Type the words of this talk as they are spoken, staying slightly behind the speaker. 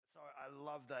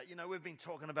love that. You know, we've been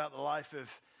talking about the life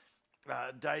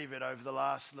of David over the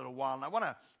last little while, and I want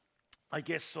to, I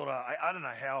guess, I don't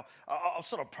know how, I'll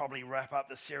sort of probably wrap up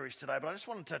the series today, but I just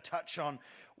wanted to touch on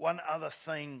one other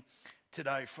thing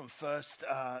today from 1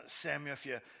 Samuel. If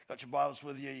you've got your Bibles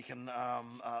with you, you can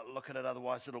look at it,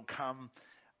 otherwise it'll come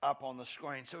up on the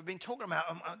screen. So we've been talking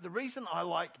about, the reason I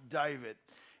like David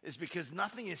is because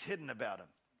nothing is hidden about him.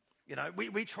 You know,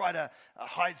 we try to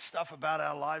hide stuff about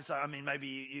our lives. I mean,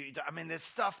 maybe there's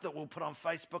stuff that we'll put on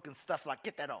Facebook and stuff like,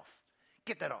 get that off.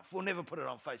 We'll never put it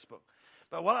on Facebook.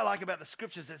 But what I like about the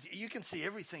scriptures is you can see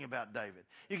everything about David.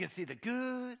 You can see the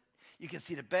good, you can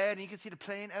see the bad, and you can see the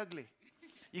plain ugly.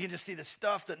 You can just see the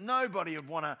stuff that nobody would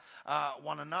want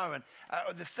to know. And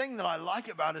the thing that I like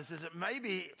about it is that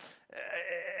maybe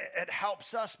it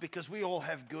helps us because we all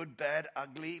have good, bad,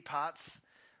 ugly parts.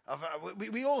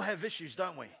 We all have issues,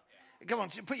 don't we? Come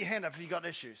on, put your hand up if you've got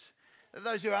issues.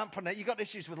 Those who aren't putting it, you've got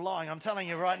issues with lying. I'm telling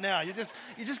you right now. You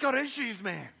just got issues,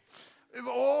 man. We've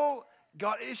all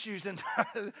got issues. And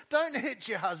don't hit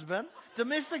your husband.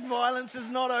 Domestic violence is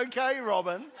not okay,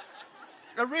 Robin.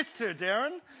 Arrest her,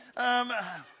 Darren.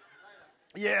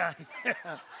 Yeah.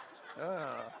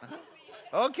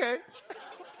 Okay.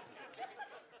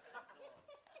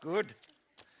 Good.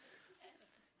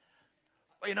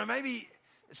 Well, you know, maybe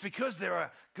it's because there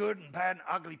are good and bad and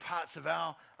ugly parts of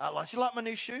our lives. You like my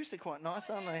new shoes? They're quite nice,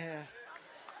 aren't they?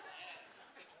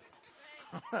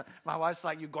 Yeah. My wife's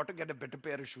like, you've got to get a better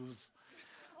pair of shoes.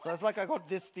 So I was like, I got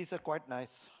this. These are quite nice.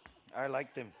 I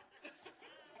like them.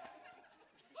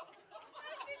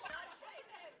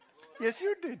 Yes,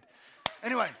 you did.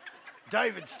 Anyway,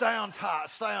 David, stay on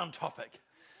topic.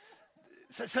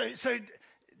 So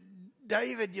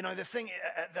David, you know, the thing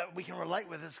that we can relate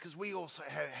with is because we also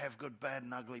have good, bad,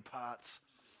 and ugly parts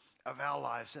of our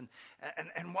lives. And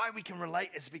why we can relate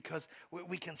is because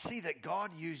we can see that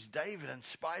God used David in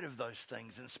spite of those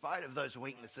things, in spite of those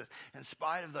weaknesses, in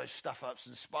spite of those stuff-ups,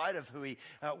 in spite of who he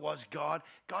was. God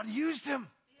used him.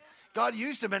 God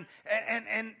used him. And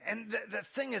the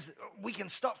thing is, we can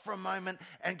stop for a moment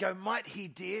and go, might he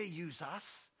dare use us?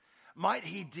 Might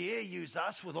he dare use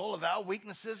us with all of our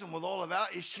weaknesses and with all of our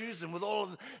issues and with all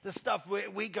of the stuff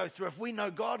we go through? If we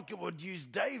know God would use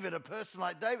David, a person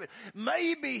like David,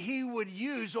 maybe he would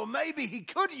use, or maybe he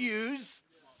could use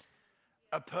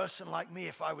a person like me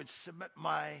if I would submit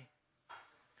my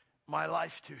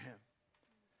life to him.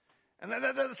 And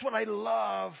that's what I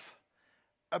love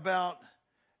about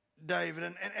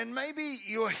David. And maybe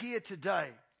you're here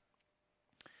today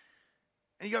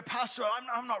and you go, Pastor,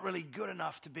 I'm not really good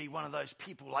enough to be one of those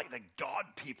people like the God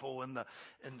people in the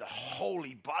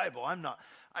Holy Bible. I'm not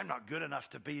good enough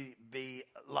to be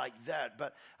like that.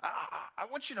 But I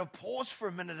want you to pause for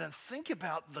a minute and think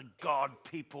about the God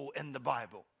people in the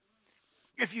Bible.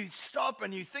 If you stop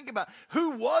and you think about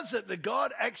who was it that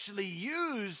God actually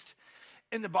used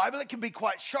in the Bible, it can be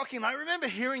quite shocking. I remember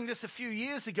hearing this a few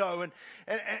years ago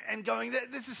and going,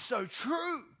 this is so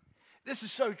true. This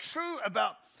is so true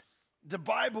about the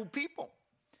Bible people.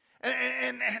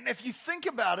 And if you think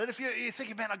about it, if you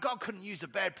think, man, God couldn't use a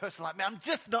bad person like me. I'm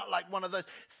just not like one of those.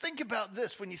 Think about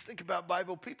this when you think about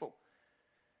Bible people.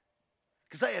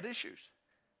 Because they had issues.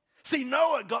 See,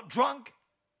 Noah got drunk.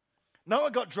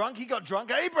 He got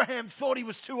drunk. Abraham thought he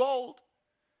was too old.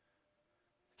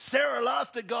 Sarah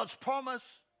laughed at God's promise.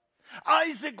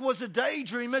 Isaac was a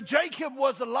daydreamer. Jacob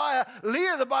was a liar.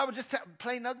 Leah, the Bible just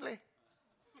plain ugly.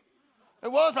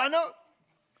 It was, I know.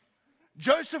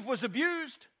 Joseph was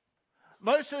abused.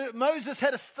 Moses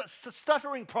had a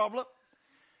stuttering problem.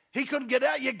 He couldn't get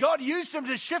out, yet God used him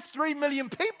to shift 3 million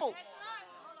people.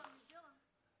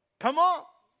 Come on.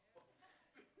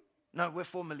 No, we're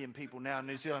 4 million people now in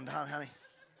New Zealand, honey.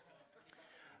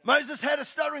 Moses had a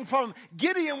stuttering problem.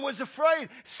 Gideon was afraid.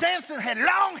 Samson had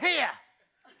long hair.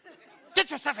 Get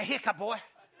yourself a haircut, boy.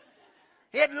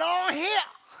 He had long hair.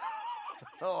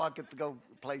 Oh, I get to go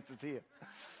places here.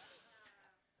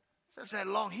 Samson had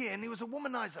long hair, and he was a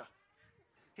womanizer.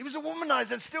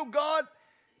 And still God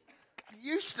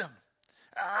used him.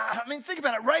 I mean, think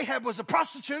about it. Rahab was a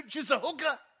prostitute. She's a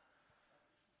hooker.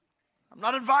 I'm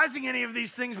not advising any of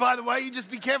these things, by the way. You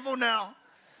just be careful now.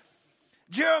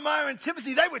 Jeremiah and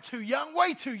Timothy, they were too young,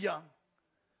 way too young.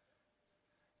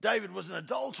 David was an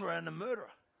adulterer and a murderer.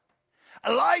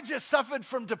 Elijah suffered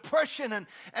from depression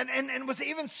and was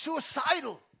even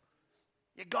suicidal.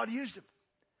 Yet God used him.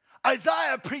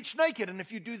 Isaiah preached naked, and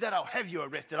if you do that, I'll have you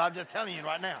arrested. I'm just telling you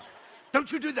right now.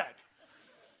 Don't you do that.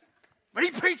 But he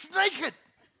preached naked.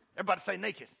 Everybody say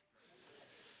naked.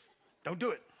 Don't do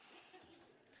it.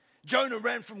 Jonah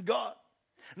ran from God.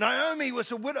 Naomi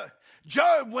was a widow.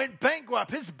 Job went bankrupt.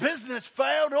 His business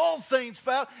failed. All things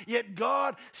failed. Yet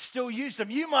God still used him.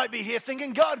 You might be here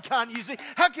thinking, God can't use me.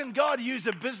 How can God use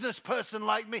a business person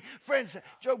like me? Friends,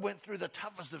 Job went through the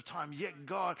toughest of times, yet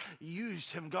God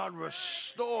used him. God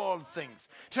restored things.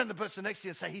 Turn to the person next to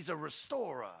you and say, he's a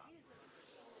restorer.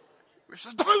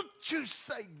 Don't you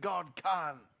say God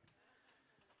can't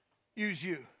use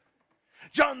you.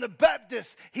 John the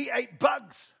Baptist, he ate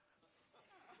bugs.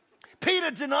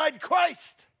 Peter denied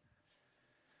Christ.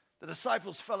 The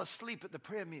disciples fell asleep at the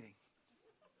prayer meeting,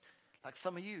 like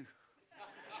some of you.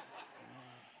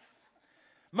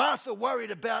 Martha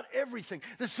worried about everything.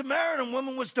 The Samaritan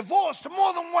woman was divorced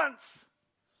more than once.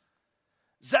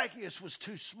 Zacchaeus was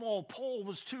too small. Paul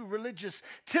was too religious.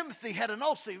 Timothy had an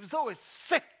ulcer. He was always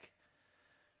sick.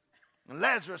 And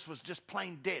Lazarus was just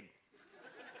plain dead.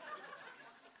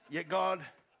 Yet God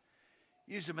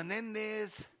used him. And then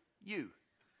there's you.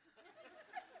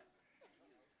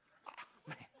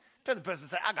 Turn to the person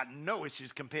and say, I got no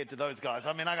issues compared to those guys.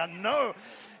 I mean, I got no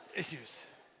issues.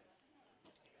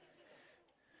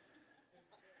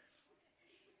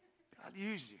 God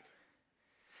used you.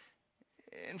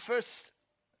 In 1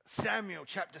 Samuel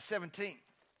chapter 17,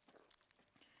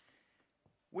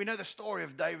 we know the story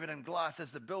of David and Goliath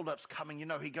as the build-up's coming. You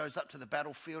know, he goes up to the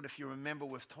battlefield. If you remember,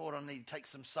 we've taught on, he takes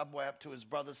some Subway up to his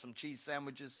brothers, some cheese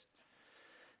sandwiches.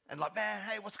 And like, man,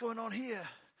 hey, what's going on here?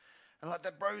 And like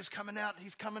that bro's coming out,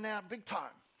 he's coming out big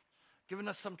time, giving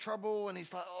us some trouble. And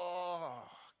he's like, oh,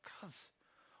 cuz,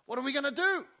 what are we going to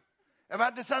do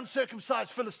about this uncircumcised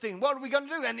Philistine? What are we going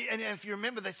to do? And if you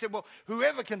remember, they said, well,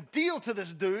 whoever can deal to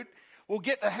this dude will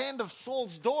get the hand of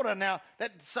Saul's daughter. Now,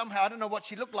 that somehow, I don't know what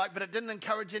she looked like, but it didn't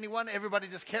encourage anyone. Everybody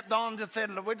just kept on, just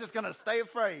said, we're just going to stay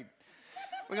afraid.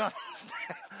 We're going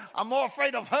I'm more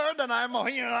afraid of her than I am of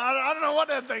him. I don't know what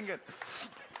they're thinking.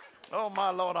 Oh,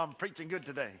 my Lord, I'm preaching good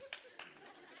today.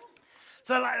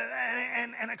 So,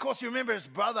 and of course, you remember his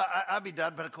brother,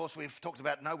 Abidad, but of course, we've talked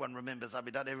about no one remembers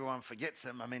Abidad. Everyone forgets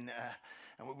him. I mean,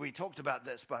 and we talked about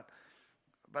this, but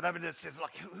Abidad says,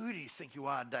 like, who do you think you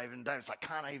are, David? And David's like,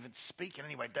 can't I even speak? And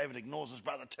anyway, David ignores his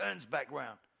brother, turns back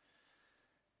round,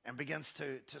 and begins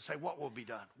to say, what will be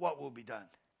done? What will be done?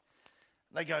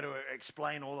 They go to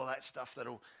explain all of that stuff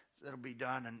that'll be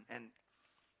done, and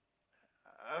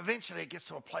eventually it gets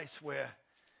to a place where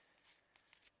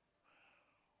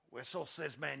Saul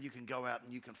says, man, you can go out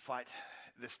and you can fight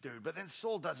this dude. But then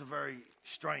Saul does a very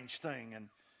strange thing, and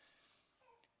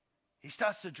he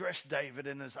starts to dress David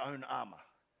in his own armor.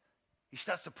 He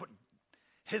starts to put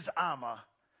his armor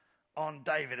on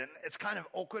David. And it's kind of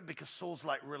awkward because Saul's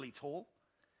like really tall.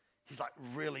 He's like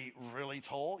really, really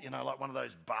tall, you know, like one of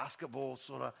those basketball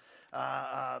sort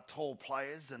of tall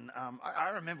players. And I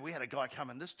remember we had a guy come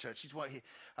in this church. He's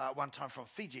one time from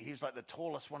Fiji. He was like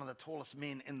one of the tallest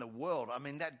men in the world. I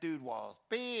mean, that dude was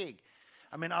big.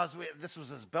 I mean, this was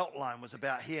his belt line was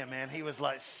about here, man. He was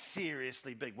like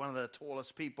seriously big, one of the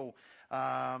tallest people.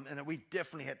 And we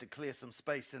definitely had to clear some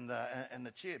space in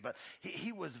the chair. But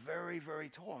he was very, very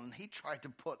tall. And he tried to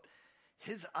put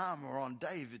his armor on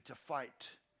David to fight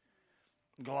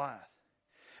Goliath.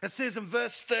 It says in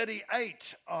verse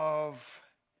 38 of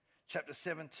chapter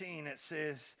 17, it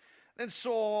says, then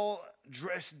Saul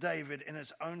dressed David in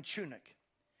his own tunic.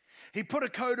 He put a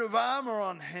coat of armor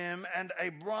on him and a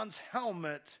bronze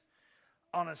helmet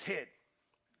on his head.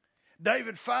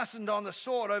 David fastened on the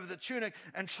sword over the tunic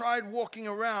and tried walking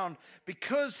around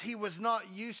because he was not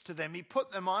used to them. He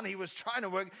put them on, he was trying to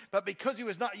work, but because he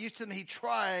was not used to them, he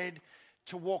tried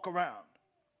to walk around.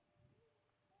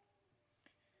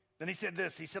 Then he said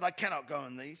this, he said, I cannot go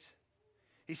in these.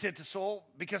 He said to Saul,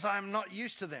 because I am not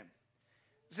used to them.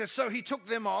 He says, so he took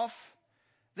them off.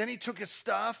 Then he took his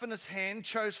staff in his hand,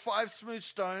 chose 5 smooth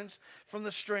stones from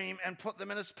the stream and put them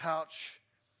in his pouch,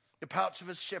 the pouch of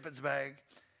his shepherd's bag.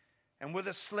 And with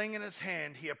a sling in his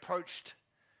hand, he approached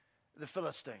the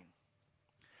Philistine.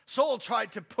 Saul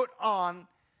tried to put on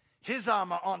his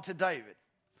armor onto David.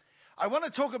 I want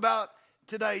to talk about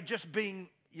today just being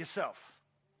yourself.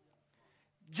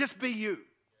 Just be you.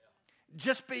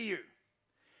 Just be you.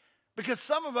 Because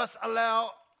some of us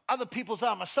allow other people's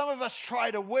armor. Some of us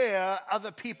try to wear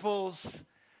other people's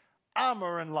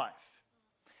armor in life.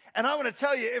 And I want to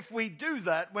tell you, if we do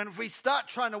that, if we start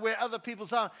trying to wear other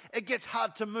people's armor, it gets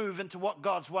hard to move into what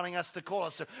God's wanting us to call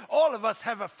us to. All of us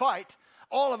have a fight.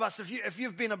 All of us, if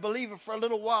you've been a believer for a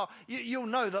little while, you'll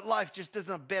know that life just isn't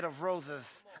a bed of roses.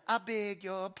 I beg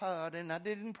your pardon. I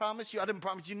didn't promise you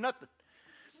nothing.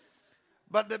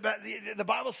 But the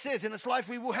Bible says in this life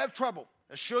we will have trouble.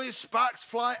 As surely as sparks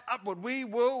fly upward, we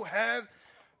will have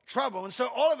trouble. And so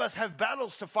all of us have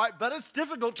battles to fight, but it's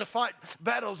difficult to fight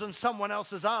battles in someone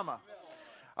else's armor.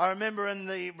 I remember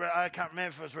I can't remember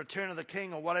if it was Return of the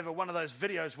King or whatever, one of those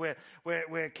videos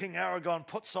where King Aragorn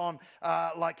puts on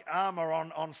like armor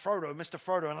on Frodo, Mr.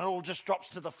 Frodo, and it all just drops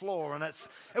to the floor. And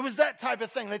it was that type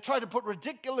of thing. They tried to put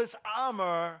ridiculous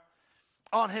armor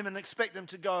on him and expect him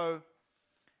to go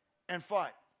and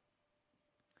fight.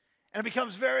 And it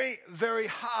becomes very, very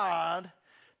hard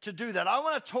to do that. I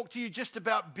want to talk to you just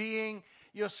about being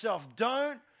yourself.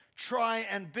 Don't try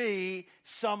and be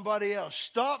somebody else.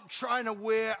 Stop trying to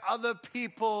wear other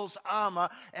people's armor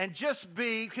and just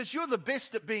be, because you're the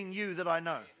best at being you that I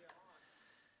know.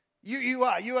 You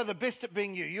are the best at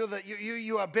being you.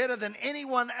 You are better than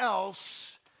anyone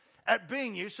else at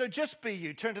being you. So just be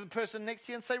you. Turn to the person next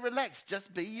to you and say, relax,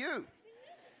 just be you.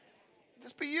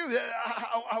 Just be you.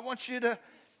 I want you to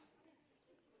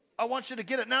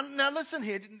get it. Now listen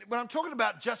here. When I'm talking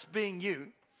about just being you,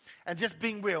 and just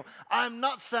being real, I'm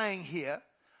not saying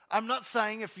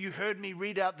if you heard me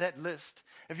read out that list,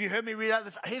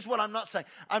 here's what I'm not saying.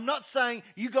 I'm not saying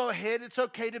you go ahead, it's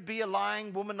okay to be a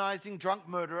lying, womanizing, drunk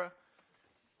murderer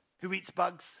who eats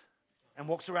bugs and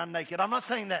walks around naked. I'm not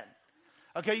saying that.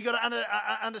 Okay, you got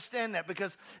to understand that,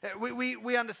 because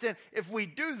we understand if we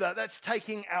do that, that's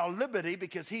taking our liberty,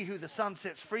 because he who the Son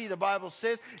sets free, the Bible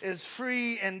says, is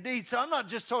free indeed. So I'm not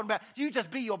just talking about you just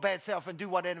be your bad self and do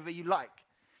whatever you like.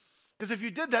 Because if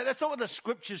you did that, that's not what the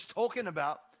Scripture's talking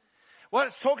about. What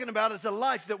it's talking about is a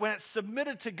life that when it's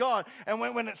submitted to God, and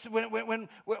when it's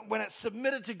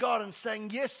submitted to God and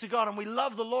saying yes to God, and we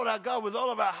love the Lord our God with all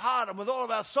of our heart and with all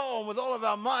of our soul and with all of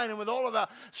our mind and with all of our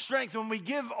strength, when we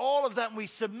give all of that and we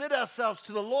submit ourselves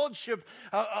to the Lordship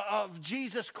of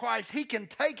Jesus Christ, He can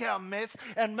take our mess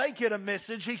and make it a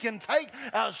message. He can take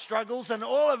our struggles and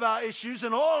all of our issues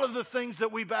and all of the things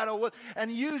that we battle with and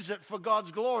use it for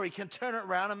God's glory. He can turn it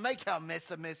around and make our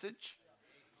mess a message.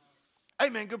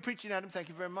 Amen. Good preaching, Adam. Thank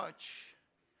you very much.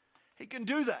 He can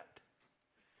do that.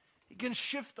 He can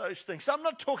shift those things. So I'm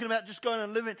not talking about just going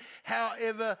and living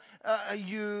however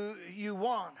you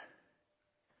want.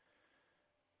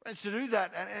 And to do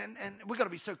that, and we've got to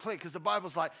be so clear, because the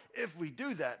Bible's like, if we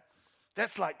do that,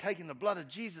 that's like taking the blood of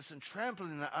Jesus and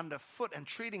trampling it underfoot and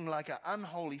treating like an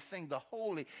unholy thing, the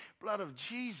holy blood of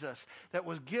Jesus that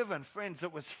was given, friends,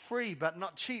 that was free but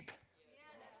not cheap.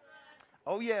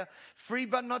 Oh yeah, free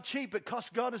but not cheap. It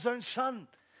cost God His own Son.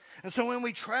 And so when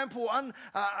we trample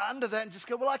under that and just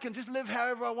go, well, I can just live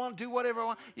however I want, do whatever I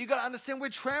want, you've got to understand we're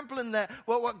trampling that.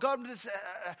 Well, what God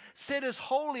said is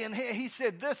holy. And He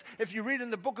said this, if you read in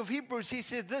the book of Hebrews, He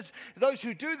said this, those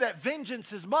who do that,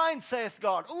 vengeance is mine, saith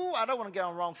God. Ooh, I don't want to get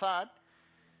on the wrong side.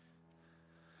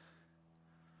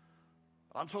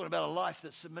 I'm talking about a life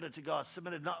that's submitted to God,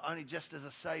 submitted not only just as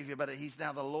a Savior, but He's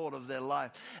now the Lord of their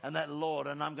life. And that Lord,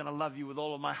 and I'm going to love you with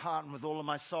all of my heart and with all of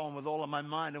my soul and with all of my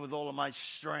mind and with all of my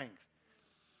strength.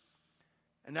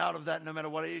 And out of that, no matter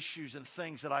what issues and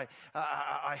things that I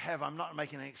have, I'm not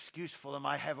making an excuse for them.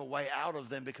 I have a way out of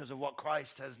them because of what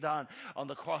Christ has done on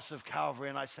the cross of Calvary.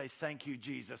 And I say, thank you,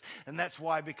 Jesus. And that's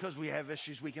why, because we have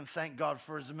issues, we can thank God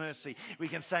for His mercy. We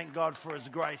can thank God for His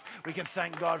grace. We can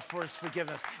thank God for His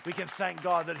forgiveness. We can thank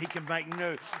God that He can make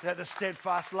new, that the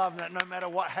steadfast love, that no matter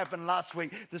what happened last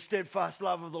week, the steadfast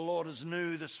love of the Lord is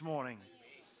new this morning.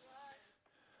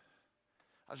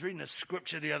 I was reading a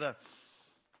scripture the other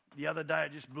day.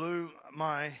 It just blew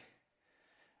my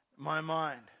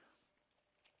mind.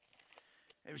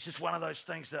 It was just one of those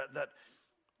things that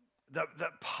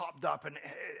popped up, and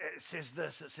it says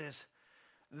this. It says,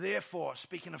 therefore,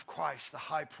 speaking of Christ, the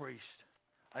high priest,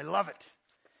 I love it. It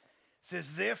says,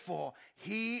 therefore,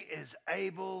 He is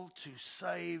able to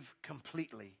save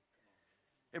completely.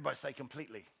 Everybody say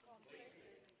completely.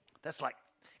 That's like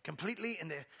completely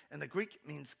in the Greek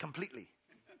means completely.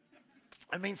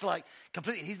 It means like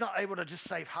completely. He's not able to just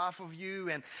save half of you,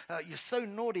 and you're so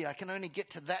naughty, I can only get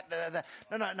to that.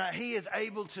 No. He is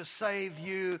able to save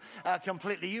you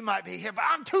completely. You might be here, but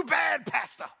I'm too bad,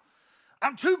 Pastor.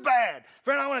 I'm too bad.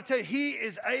 Friend, I want to tell you, He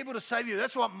is able to save you.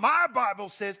 That's what my Bible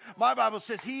says. My Bible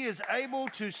says He is able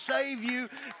to save you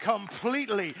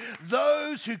completely.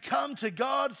 Those who come to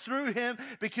God through Him,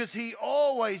 because He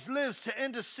always lives to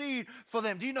intercede for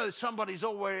them. Do you know that somebody's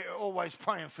always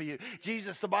praying for you?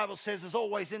 Jesus, the Bible says, is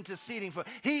always interceding for you.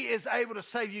 He is able to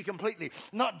save you completely.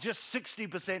 Not just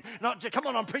 60%. Not just, come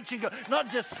on, I'm preaching good. Not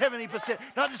just 70%.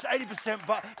 Not just 80%,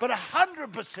 but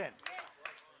 100%.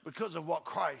 Because of what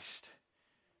Christ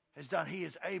has done. He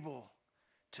is able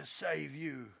to save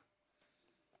you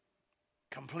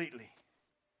completely.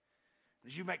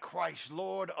 As you make Christ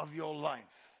Lord of your life,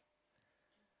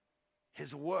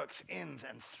 His works in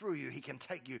and through you, He can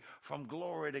take you from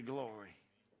glory to glory.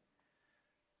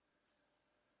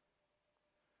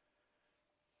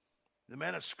 The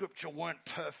men of Scripture weren't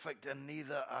perfect, and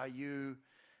neither are you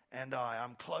and I.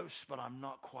 I'm close, but I'm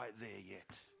not quite there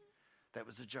yet. That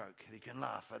was a joke. You can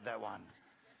laugh at that one.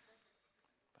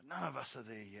 But none of us are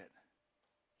there yet.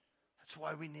 That's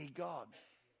why we need God.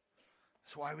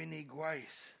 That's why we need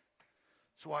grace.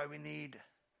 That's why we need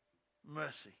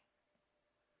mercy.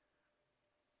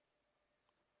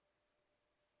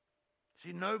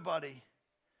 See, nobody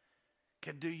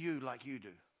can do you like you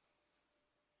do.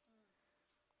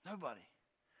 Nobody.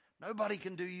 Nobody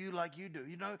can do you like you do.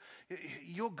 You know,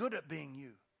 you're good at being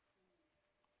you.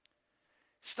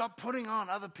 Stop putting on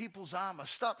other people's armor.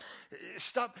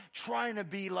 Stop trying to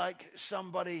be like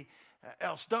somebody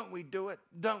else. Don't we do it?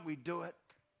 Don't we do it?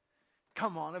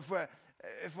 Come on, if we're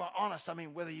honest, I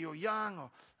mean, whether you're young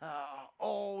or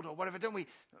old or whatever, don't we,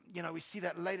 we see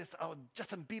that latest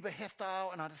Justin Bieber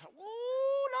hairstyle, and I just thought,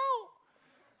 oh, no.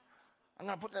 I'm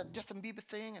going to put that Justin Bieber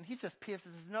thing, and he just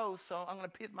pierces his nose, so I'm going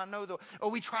to pierce my nose. Or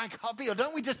we try and copy, or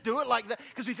don't we just do it like that?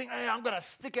 Because we think, hey, I'm going to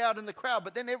stick out in the crowd,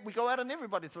 but then we go out and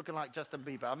everybody's looking like Justin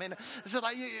Bieber. I mean, it's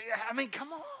like,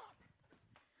 come on.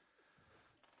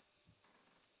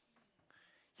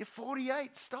 You're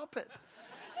 48, stop it.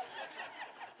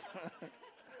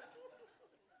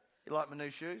 You like my new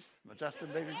shoes? My Justin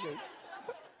Bieber shoes?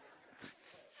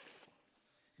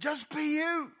 Just be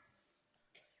you.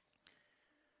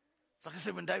 Like I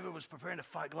said, when David was preparing to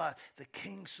fight Goliath, the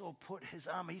king Saul put his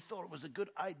armor. He thought it was a good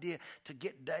idea to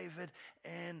get David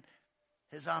and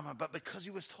his armor. But because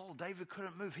he was told David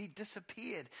couldn't move, he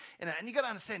disappeared. And you got to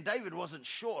understand, David wasn't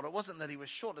short. It wasn't that he was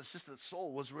short. It's just that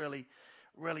Saul was really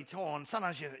torn.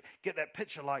 Sometimes you get that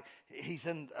picture like he's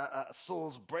in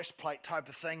Saul's breastplate type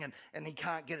of thing, and he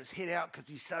can't get his head out because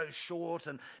he's so short.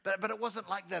 But it wasn't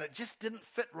like that. It just didn't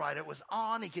fit right. It was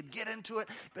on. He could get into it,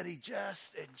 but it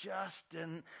just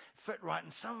didn't fit right.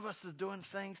 And some of us are doing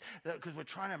things because we're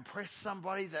trying to impress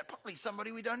somebody, that probably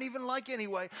somebody we don't even like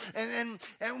anyway, and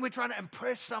we're trying to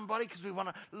impress somebody because we want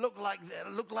to look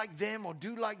like them or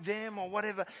do like them or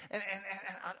whatever. And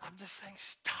I'm just saying,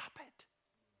 stop it.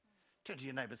 Turn to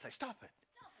your neighbor and say, stop it.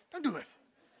 Don't do it.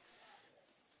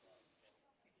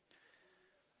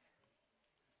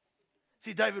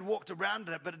 See, David walked around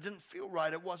in it, but it didn't feel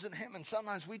right. It wasn't him. And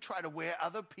sometimes we try to wear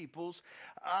other people's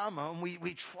armor, and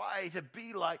we try to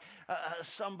be like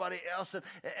somebody else.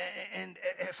 And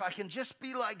if I can just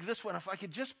be like this one, if I could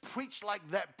just preach like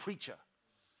that preacher.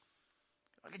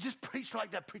 I could just preach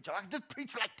like that preacher. I could just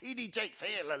preach like T.D. Jakes.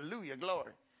 Hallelujah,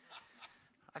 glory.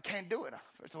 I can't do it.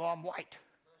 First of all, I'm white.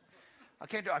 I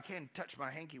can't touch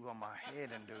my hanky on my head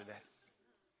and do that.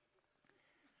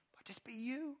 But just be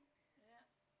you.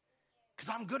 Because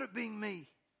I'm good at being me.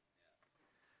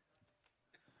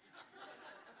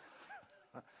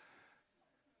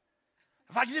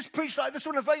 If I could just preach like this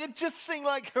one, if I could just sing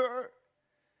like her.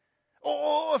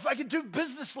 Or if I could do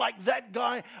business like that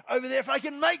guy over there, if I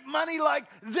can make money like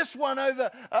this one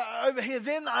over here,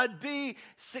 then I'd be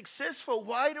successful.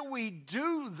 Why do we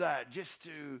do that?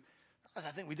 I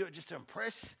think we do it just to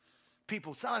impress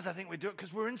people. Sometimes I think we do it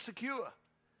because we're insecure.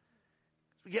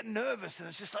 We get nervous, and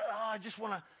it's just like, I just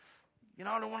want to,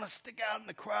 I don't want to stick out in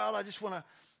the crowd. I just want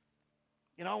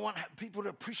to, I want people to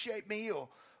appreciate me or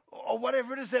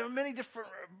whatever it is. There are many different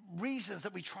reasons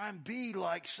that we try and be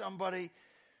like somebody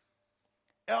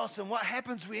else. And what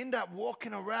happens, we end up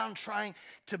walking around trying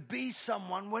to be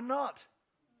someone we're not.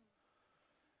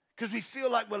 Because we feel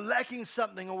like we're lacking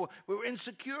something, or we're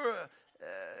insecure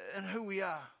in who we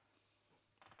are.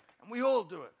 And we all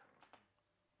do it.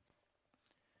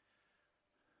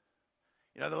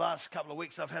 The last couple of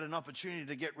weeks I've had an opportunity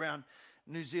to get around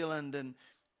New Zealand, and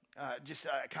I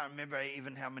can't remember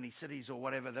even how many cities or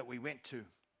whatever that we went to,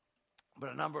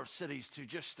 but a number of cities to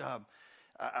just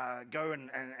go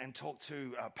and talk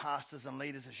to pastors and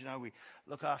leaders. As you know, we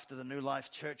look after the New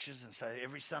Life churches, and so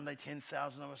every Sunday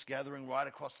 10,000 of us gathering right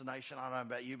across the nation. I don't know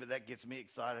about you, but that gets me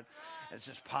excited. It's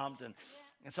just pumped. And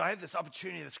so I have this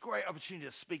great opportunity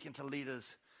to speak into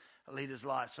leaders'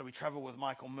 lives. So we travel with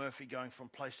Michael Murphy, going from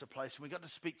place to place, and we got to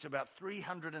speak to about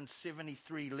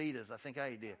 373 leaders, I think,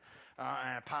 dear.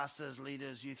 Pastors,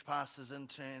 leaders, youth pastors,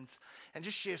 interns, and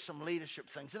just share some leadership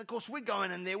things. And of course, we're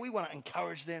going in there, we want to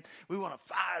encourage them, we want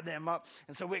to fire them up,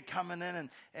 and so we're coming in, and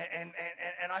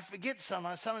I forget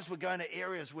sometimes we're going to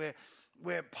areas where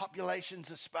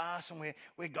populations are sparse, and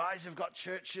where guys have got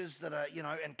churches that are,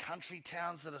 in country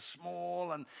towns that are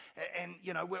small, and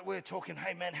we're talking,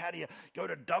 hey man, how do you go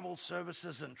to double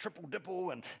services and triple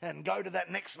dipple and go to that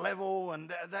next level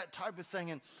and that type of thing.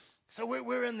 And so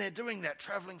we're in there doing that,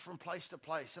 traveling from place to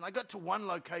place. And I got to one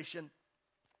location,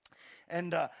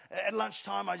 and at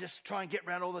lunchtime I just try and get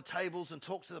around all the tables and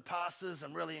talk to the pastors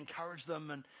and really encourage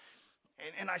them.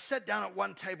 And I sat down at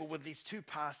one table with these two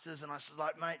pastors, and I said,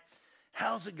 like, mate,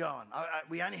 how's it going?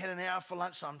 We only had an hour for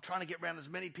lunch, so I'm trying to get around as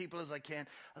many people as I can.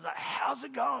 I was like, how's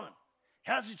it going?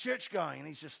 How's your church going? And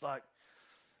he's like,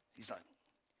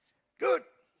 good.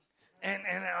 And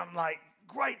I'm like,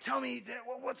 great, tell me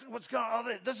what's going on.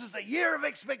 Oh, this is the year of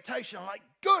expectation. I'm like,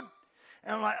 good.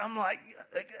 And I'm like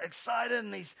excited,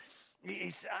 and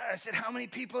I said, how many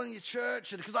people in your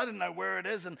church? Because I didn't know where it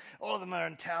is, and all of them are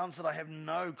in towns that I have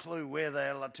no clue where they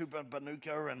are, like Tupa,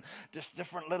 Banuka, and just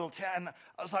different little towns.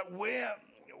 I was like, where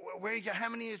you go? How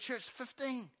many in your church? 15.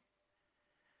 And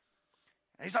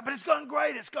he's like, but it's going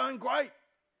great.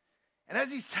 And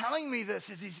as he's telling me this,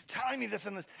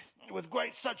 and with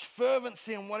great such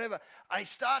fervency and whatever, I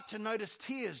start to notice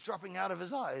tears dropping out of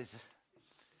his eyes.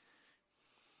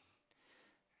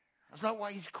 That's not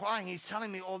why he's crying. He's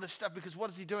telling me all this stuff because what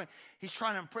is he doing? He's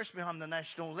trying to impress me. I'm the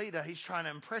national leader. He's trying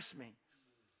to impress me.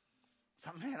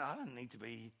 So, man, I don't need to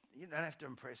be, you don't have to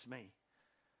impress me.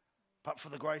 But for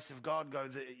the grace of God,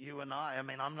 you and I. I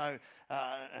mean, I'm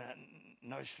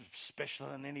no special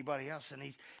than anybody else. And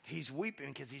he's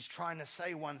weeping because he's trying to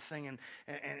say one thing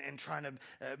and trying to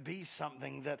be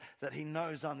something that he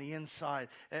knows on the inside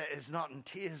is not. And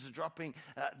tears are dropping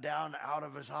down out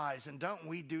of his eyes. And don't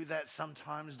we do that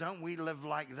sometimes? Don't we live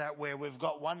like that where we've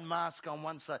got one mask on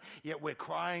one side, yet we're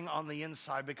crying on the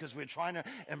inside because we're trying to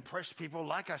impress people,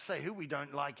 like I say, who we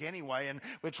don't like anyway. And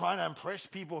we're trying to impress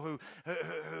people who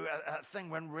thing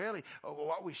when really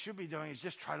what we should be doing is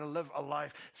just try to live a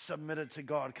life submitted to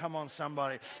God. Come on,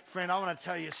 somebody. Friend, I want to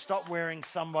tell you, stop wearing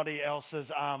somebody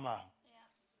else's armor.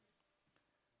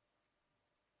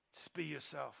 Just be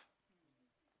yourself.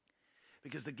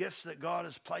 Because the gifts that God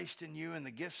has placed in you and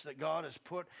the gifts that God has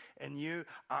put in you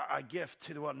are a gift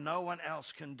to what no one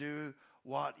else can do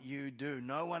what you do.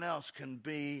 No one else can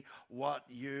be what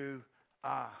you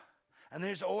are. And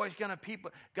there's always going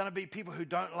to be people who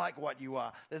don't like what you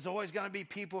are. There's always going to be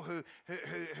people who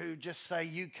just say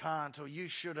you can't or you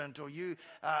shouldn't or you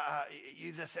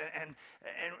this.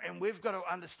 And we've got to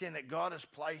understand that God has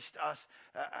placed us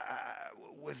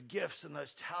with gifts and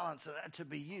those talents to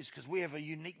be used because we have a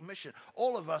unique mission.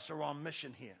 All of us are on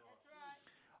mission here.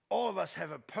 All of us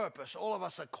have a purpose. All of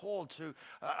us are called to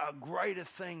greater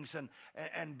things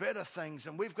and better things.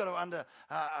 And we've got to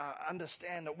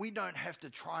understand that we don't have to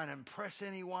try and impress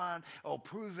anyone or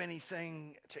prove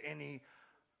anything to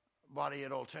anybody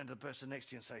at all. Turn to the person next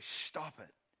to you and say, stop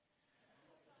it.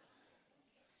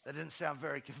 That didn't sound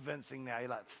very convincing now. You're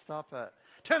like, stop it.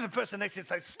 Turn to the person next to you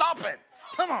and say, stop it.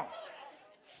 Come on.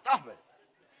 Stop it.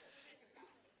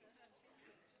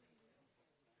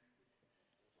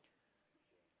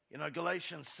 You know,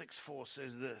 Galatians 6:4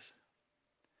 says this.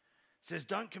 It says,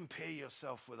 don't compare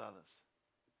yourself with others.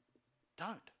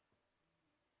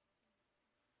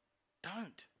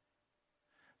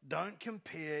 Don't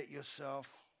compare yourself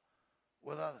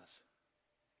with others.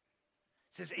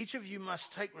 It says, each of you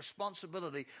must take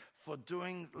responsibility for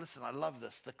doing, listen, I love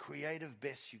this, the creative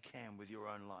best you can with your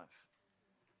own life.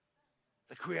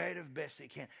 The creative best you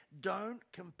can. Don't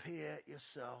compare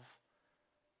yourself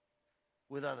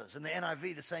with others. In the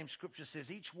NIV, the same scripture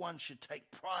says each one should take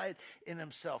pride in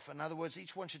himself. In other words,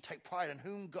 each one should take pride in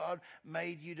whom God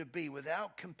made you to be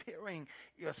without comparing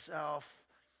yourself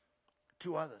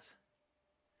to others.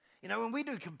 You know, when we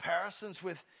do comparisons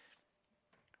with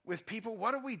people,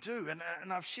 what do we do?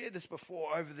 And I've shared this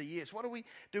before over the years. What do we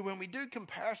do when we do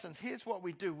comparisons? Here's what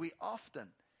we do. We often,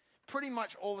 pretty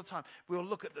much all the time, we'll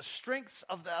look at the strengths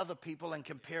of the other people and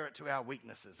compare it to our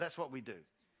weaknesses. That's what we do.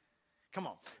 Come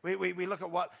on. We look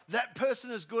at what that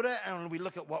person is good at and we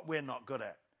look at what we're not good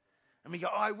at. And we go,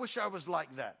 oh, I wish I was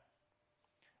like that.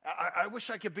 I wish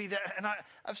I could be that. And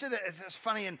I've said that it's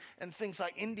funny in things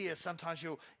like India. Sometimes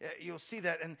you'll see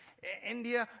that. In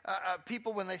India,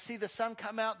 people, when they see the sun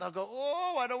come out, they'll go,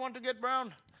 oh, I don't want to get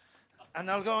brown. And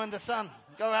they'll go in the sun,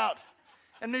 go out.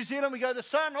 In New Zealand, we go, the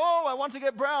sun, oh, I want to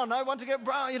get brown. I want to get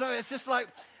brown. You know, it's just like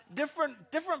different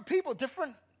people,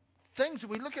 different things.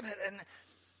 We look at it and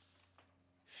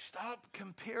stop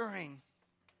comparing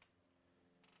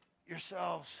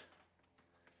yourselves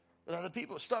with other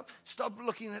people. Stop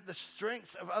looking at the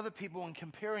strengths of other people and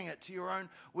comparing it to your own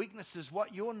weaknesses,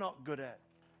 what you're not good at.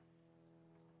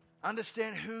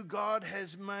 Understand who God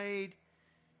has made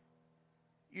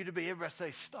you to be. Everybody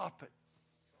say, stop it.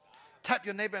 Tap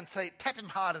your neighbor and say, tap him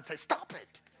hard and say, stop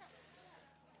it.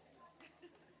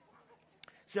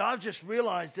 See, I've just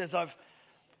realized as I've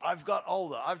got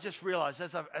older,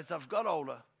 as I've got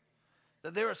older,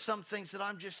 that there are some things that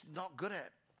I'm just not good at.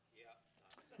 Yeah.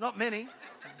 Not many.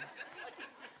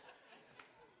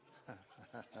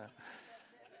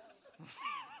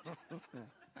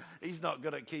 He's not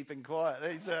good at keeping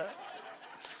quiet.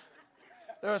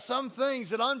 There are some things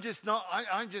that I'm just not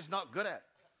good at.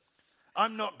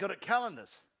 I'm not good at calendars.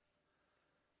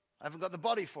 I haven't got the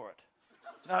body for it.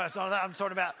 No, it's not that. I'm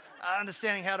talking about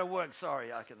understanding how to work.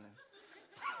 Sorry, I can.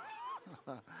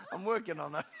 I'm working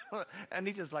on that. And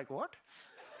he's just like, what?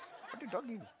 What are you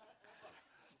talking?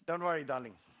 Don't worry,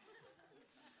 darling.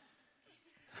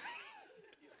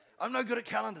 I'm no good at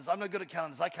calendars. I look at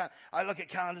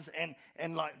calendars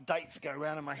and like dates go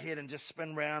around in my head and just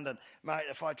spin round. And mate,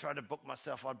 if I tried to book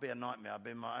myself, I'd be a nightmare. I'd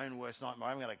be my own worst nightmare.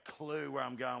 I haven't got a clue where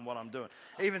I'm going, what I'm doing.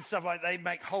 Even stuff like they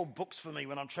make whole books for me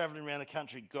when I'm traveling around the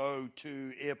country. Go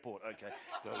to airport. Okay,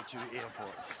 go to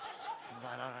airport.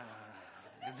 No.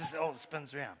 It just all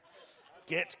spins around.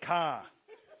 Get car.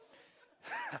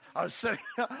 I was sitting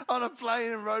on a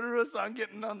plane in Rotorua, so I'm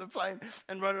getting on the plane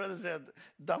in Rotorua. Said,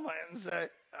 dumb and say,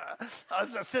 I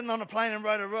was sitting on a plane in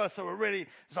Rotorua, so we're ready.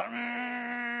 It's like,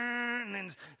 and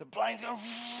then the plane's going,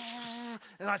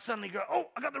 and I suddenly go, oh,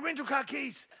 I got the rental car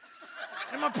keys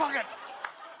in my pocket.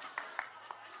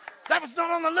 That was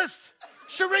not on the list.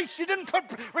 Sharice, you didn't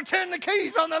return the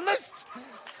keys on the list.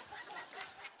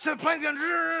 So the plane's going,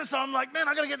 so I'm like, man,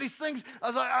 I got to get these things. I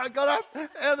was like, I got up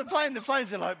out of the plane. The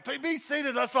plane's like, be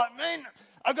seated. I was like, man,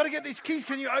 I've got to get these keys.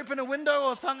 Can you open a window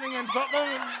or something and got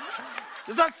them?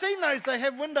 Because I've seen those. They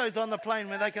have windows on the plane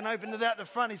where they can open it out the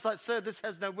front. He's like, sir, this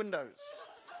has no windows.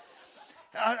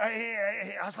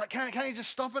 I was like, can you just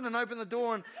stop it and open the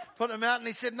door and put them out? And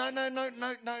he said, no,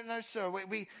 sir.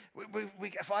 We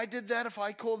if I did that, if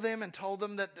I called them and told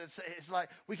them that it's like,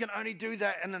 we can only do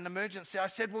that in an emergency. I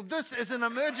said, well, this is an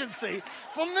emergency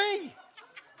for me.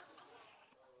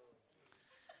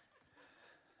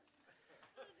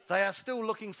 They are still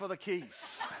looking for the keys.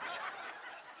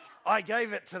 I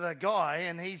gave it to the guy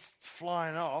and he's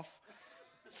flying off.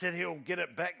 Said he'll get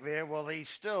it back there. Well, he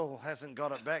still hasn't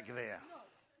got it back there.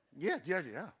 Yeah.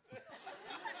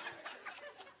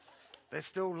 They're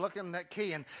still looking at that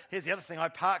key. And here's the other thing. I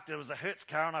parked it. It was a Hertz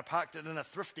car, and I parked it in a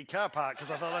thrifty car park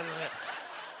because I thought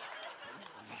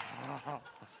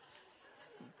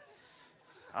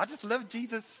I just love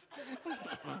Jesus.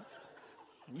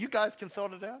 You guys can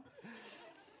sort it out.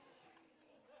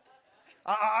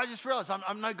 I just realized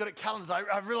I'm no good at calendars.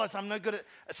 I realized I'm no good at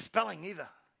spelling either.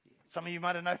 Some of you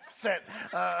might have noticed that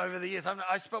over the years.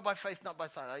 I spell by faith, not by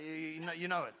sight. You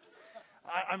know it.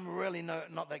 I'm really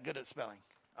not that good at spelling.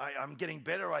 I'm getting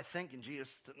better, I think, and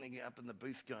Jesus sitting up in the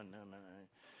booth going, no.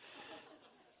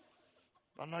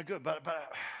 I'm no good, but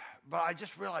I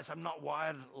just realized I'm not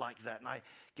wired like that, and I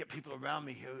get people around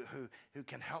me who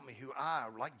can help me, who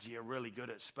are, like Gia, really good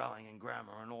at spelling and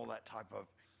grammar and all that type of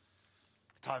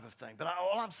thing. But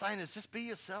all I'm saying is just be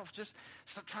yourself. Just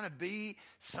stop trying to be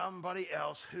somebody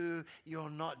else who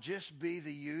you're not. Just be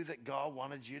the you that God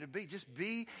wanted you to be. Just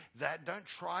be that. Don't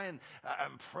try and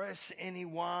impress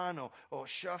anyone or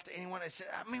show off to anyone.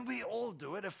 I mean, we all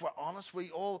do it. If we're honest,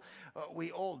 we all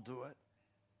do it.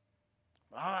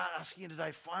 I'm asking you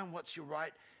today, find what's your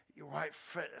right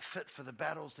fit for the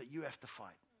battles that you have to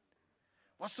fight.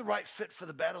 What's the right fit for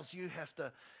the battles you have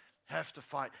to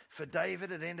fight? For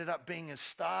David, it ended up being his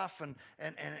staff and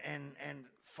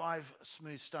 5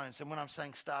 smooth stones. And when I'm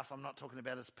saying staff, I'm not talking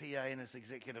about his PA and his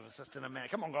executive assistant and man.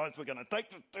 Come on, guys, we're going to take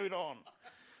this dude on.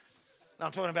 No,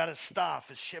 I'm talking about his staff,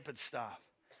 his shepherd staff.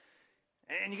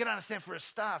 And you got to understand, for his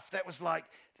staff, that was like,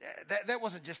 that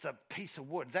wasn't just a piece of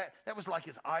wood. That was like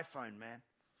his iPhone, man.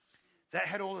 That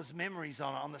had all his memories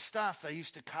on it. On the staff, they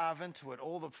used to carve into it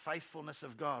all the faithfulness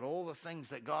of God, all the things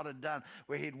that God had done,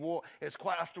 where he'd walk. It's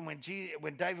quite often when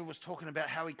David was talking about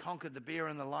how he conquered the bear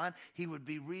and the lion, he would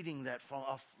be reading that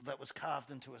that was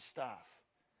carved into his staff.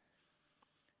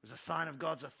 It was a sign of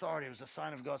God's authority. It was a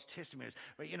sign of God's testimony.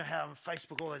 But you know how on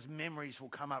Facebook all those memories will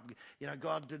come up. You know,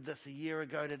 God did this a year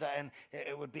ago today, and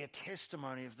it would be a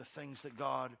testimony of the things that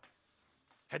God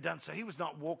had done. So he was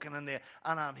not walking in there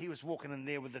unarmed. He was walking in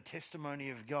there with the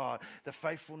testimony of God, the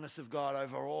faithfulness of God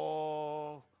over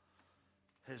all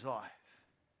his life.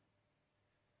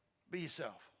 Be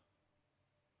yourself.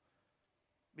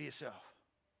 Be yourself.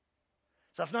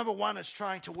 So if number one is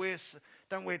try and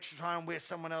wear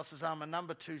someone else's armor.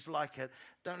 Number two is like it.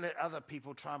 Don't let other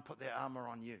people try and put their armor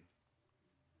on you.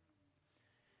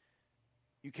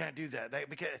 You can't do that.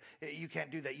 You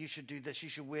can't do that. You should do this. You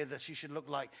should wear this. You should look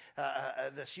like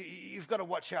this. You've got to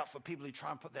watch out for people who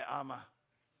try and put their armor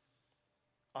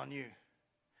on you.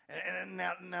 And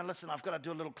now listen, I've got to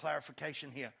do a little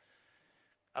clarification here.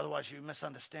 Otherwise, you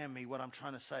misunderstand me, what I'm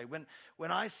trying to say.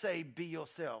 When I say be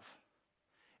yourself,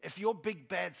 if your big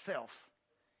bad self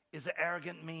is an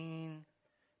arrogant, mean,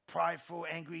 prideful,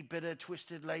 angry, bitter,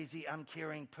 twisted, lazy,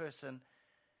 uncaring person,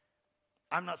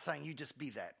 I'm not saying you just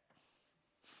be that.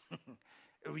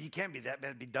 You can't be that,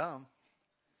 that'd be dumb.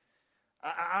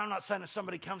 I'm not saying if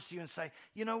somebody comes to you and say,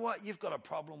 you know what, you've got a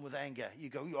problem with anger. You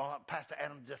go, oh, Pastor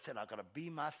Adam just said, I've got to be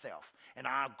myself, and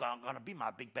I'm going to be my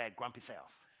big, bad, grumpy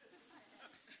self.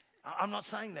 I'm not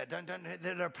saying that.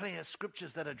 There are plenty of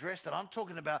scriptures that address that. I'm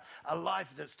talking about a life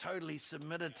that's totally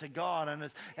submitted to God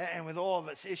and with all of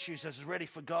its issues is ready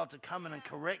for God to come in and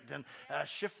correct and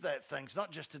shift that things,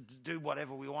 not just to do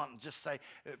whatever we want and just say,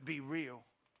 be real.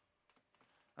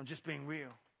 I'm just being real.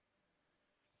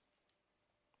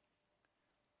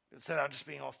 Instead of just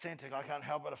being authentic, I can't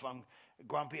help it if I'm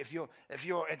grumpy. If you're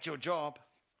at your job,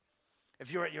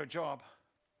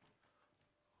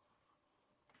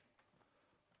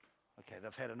 okay,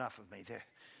 they've had enough of me there.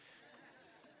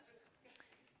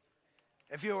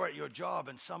 If you're at your job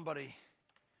and somebody,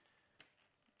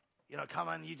 come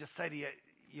in, you just say to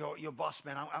your boss,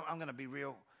 man, I'm going to be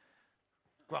real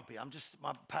grumpy.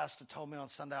 My pastor told me on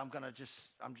Sunday, I'm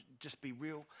just be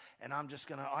real, and I'm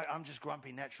just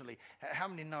grumpy naturally. How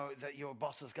many know that your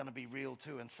boss is going to be real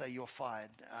too and say you're fired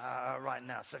right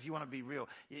now? So if you want to be real,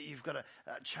 you've got to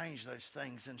change those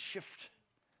things and shift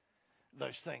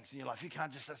those things in your life. You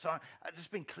can't just, so I've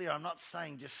just been clear. I'm not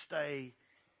saying just stay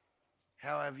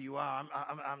however you are.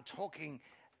 I'm talking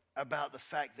about the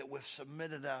fact that we've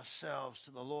submitted ourselves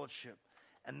to the Lordship.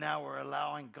 And now we're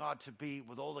allowing God to be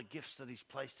with all the gifts that he's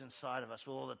placed inside of us,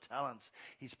 with all the talents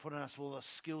he's put in us, with all the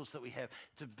skills that we have,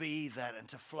 to be that and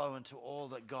to flow into all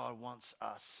that God wants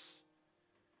us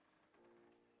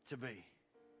to be.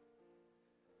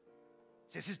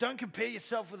 So it says, don't compare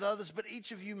yourself with others, but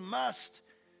each of you must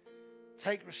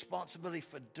take responsibility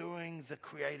for doing the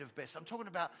creative best. I'm talking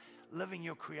about living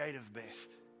your creative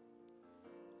best.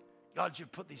 God,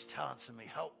 you've put these talents in me.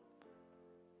 Help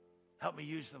me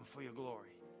use them for your glory.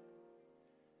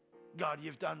 God,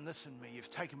 you've done this in me. You've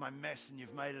taken my mess and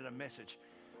you've made it a message.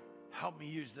 Help me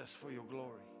use this for your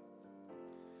glory.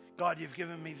 God, you've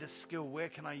given me this skill. Where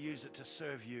can I use it to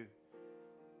serve you?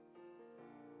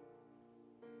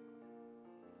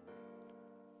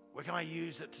 Where can I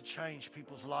use it to change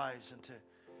people's lives and to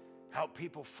help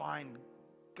people find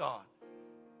God?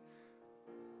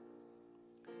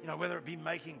 Whether it be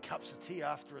making cups of tea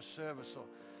after a service or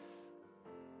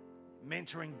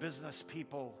mentoring business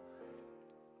people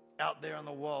out there in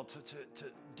the world to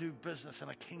do business in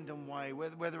a kingdom way,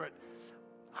 whether it,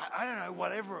 I don't know,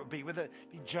 whatever it be, whether it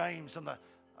be James on the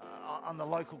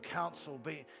local council,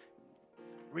 be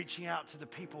reaching out to the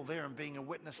people there and being a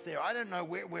witness there. I don't know,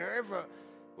 wherever it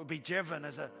would be Jevon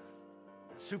as a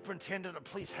superintendent of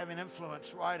police having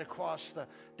influence right across the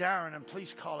Darren and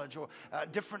Police College, or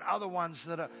different other ones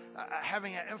that are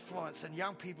having an influence in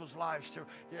young people's lives to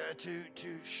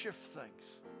shift things.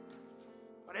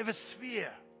 Whatever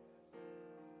sphere,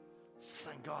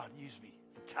 saying, God, use me,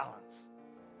 the talents,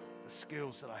 the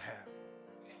skills that I have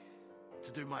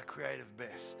to do my creative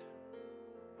best.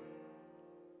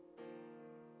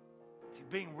 See,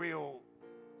 being real,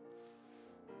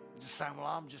 just saying, well,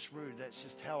 I'm just rude, that's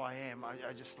just how I am.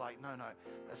 I just no,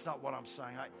 that's not what I'm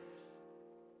saying.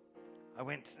 I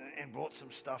went and bought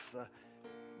some stuff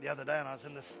the other day, and I was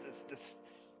in this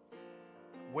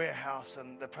warehouse,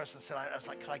 and the person said, I was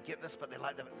like, can I get this? But they're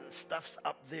like, the stuff's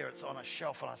up there, it's on a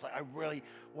shelf. And I was like, I really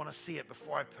want to see it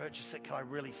before I purchase it. Can I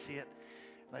really see it?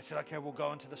 And they said, okay, we'll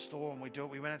go into the store, and we do it.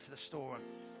 We went into the store, and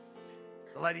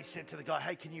the lady said to the guy,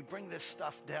 hey, can you bring this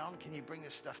stuff down? Can you bring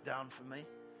this stuff down for me?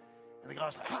 And the guy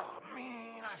was like, oh,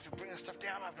 man, I have to bring this stuff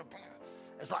down. I have to bring it.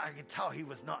 It's like I could tell he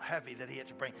was not happy that he had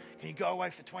to bring. Can you go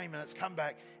away for 20 minutes, come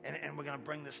back, and we're going to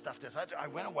bring this stuff down. So I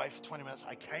went away for 20 minutes.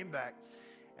 I came back,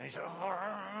 and he said,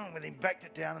 and he backed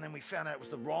it down, and then we found out it was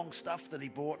the wrong stuff that he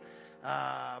bought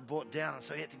down. And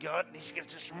so he had to go out, and he's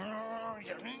just,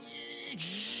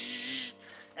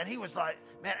 and he was like,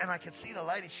 man, and I could see the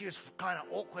lady, she was kind of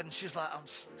awkward, and she's like, I'm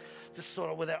just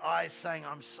sort of with her eyes saying,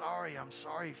 I'm sorry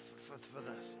for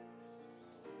this.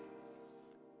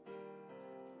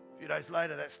 A few days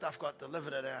later, that stuff got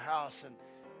delivered at our house, and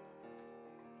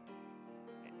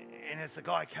as the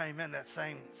guy came in, that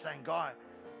same guy,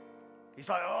 he's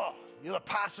like, oh, you're the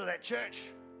pastor of that church?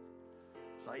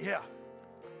 It's like, yeah.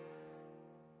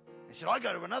 He said, I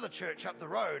go to another church up the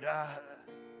road.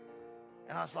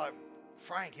 And I was like,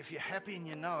 Frank, if you're happy and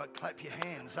you know it, clap your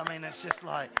hands. I mean, it's just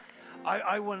like,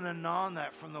 I wouldn't have known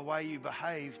that from the way you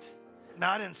behaved. No,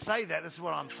 I didn't say that. This is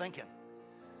what I'm thinking.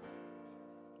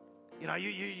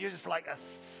 You're just like a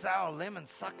sour lemon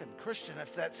sucking Christian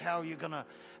if that's how you're gonna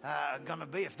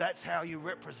be, if that's how you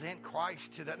represent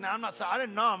Christ to that. Now, I'm not saying, I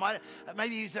don't know him.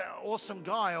 Maybe he's an awesome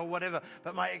guy or whatever,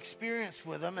 but my experience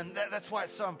with him, and that's why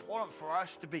it's so important for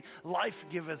us to be life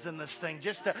givers in this thing,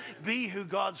 just to be who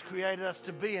God's created us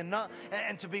to be, and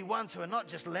to be ones who are not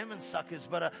just lemon suckers,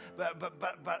 but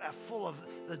are full of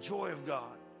the joy of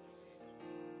God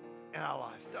in our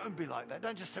life. Don't be like that.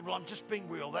 Don't just say, well, I'm just being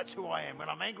real. That's who I am. When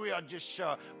I'm angry, I just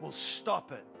show it. Well,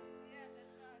 stop it. Yeah,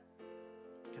 that's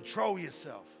right. Control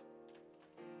yourself.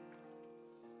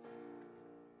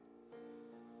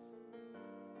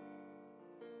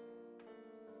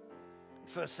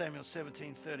 In 1 Samuel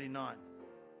 17:39, it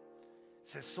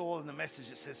says Saul, in the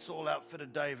message, it says Saul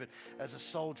outfitted David as a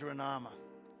soldier in armor.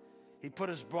 He put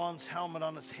his bronze helmet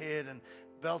on his head and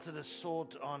belted his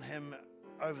sword on him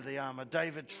over the armor.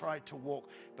 David tried to walk,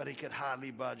 but he could hardly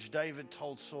budge. David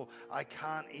told Saul, I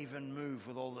can't even move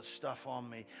with all this stuff on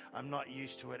me. I'm not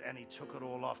used to it. And he took it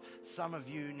all off. Some of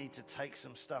you need to take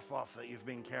some stuff off that you've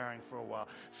been carrying for a while.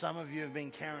 Some of you have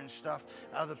been carrying stuff.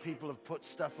 Other people have put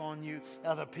stuff on you.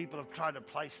 Other people have tried to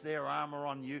place their armor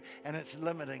on you, and it's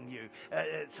limiting you.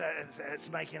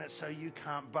 It's making it so you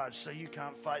can't budge, so you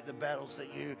can't fight the battles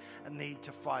that you need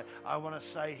to fight. I want to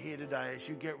say here today, as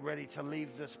you get ready to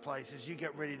leave this place, as you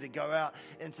get ready to go out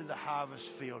into the harvest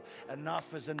field,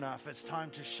 enough is enough. It's time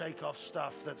to shake off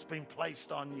stuff that's been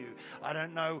placed on you. I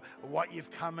don't know what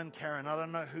you've come in carrying. I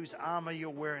don't know whose armor you're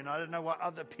wearing. I don't know what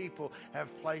other people have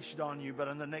placed on you, but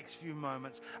in the next few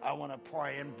moments, I want to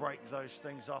pray and break those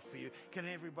things off for you. Can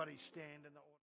everybody stand in the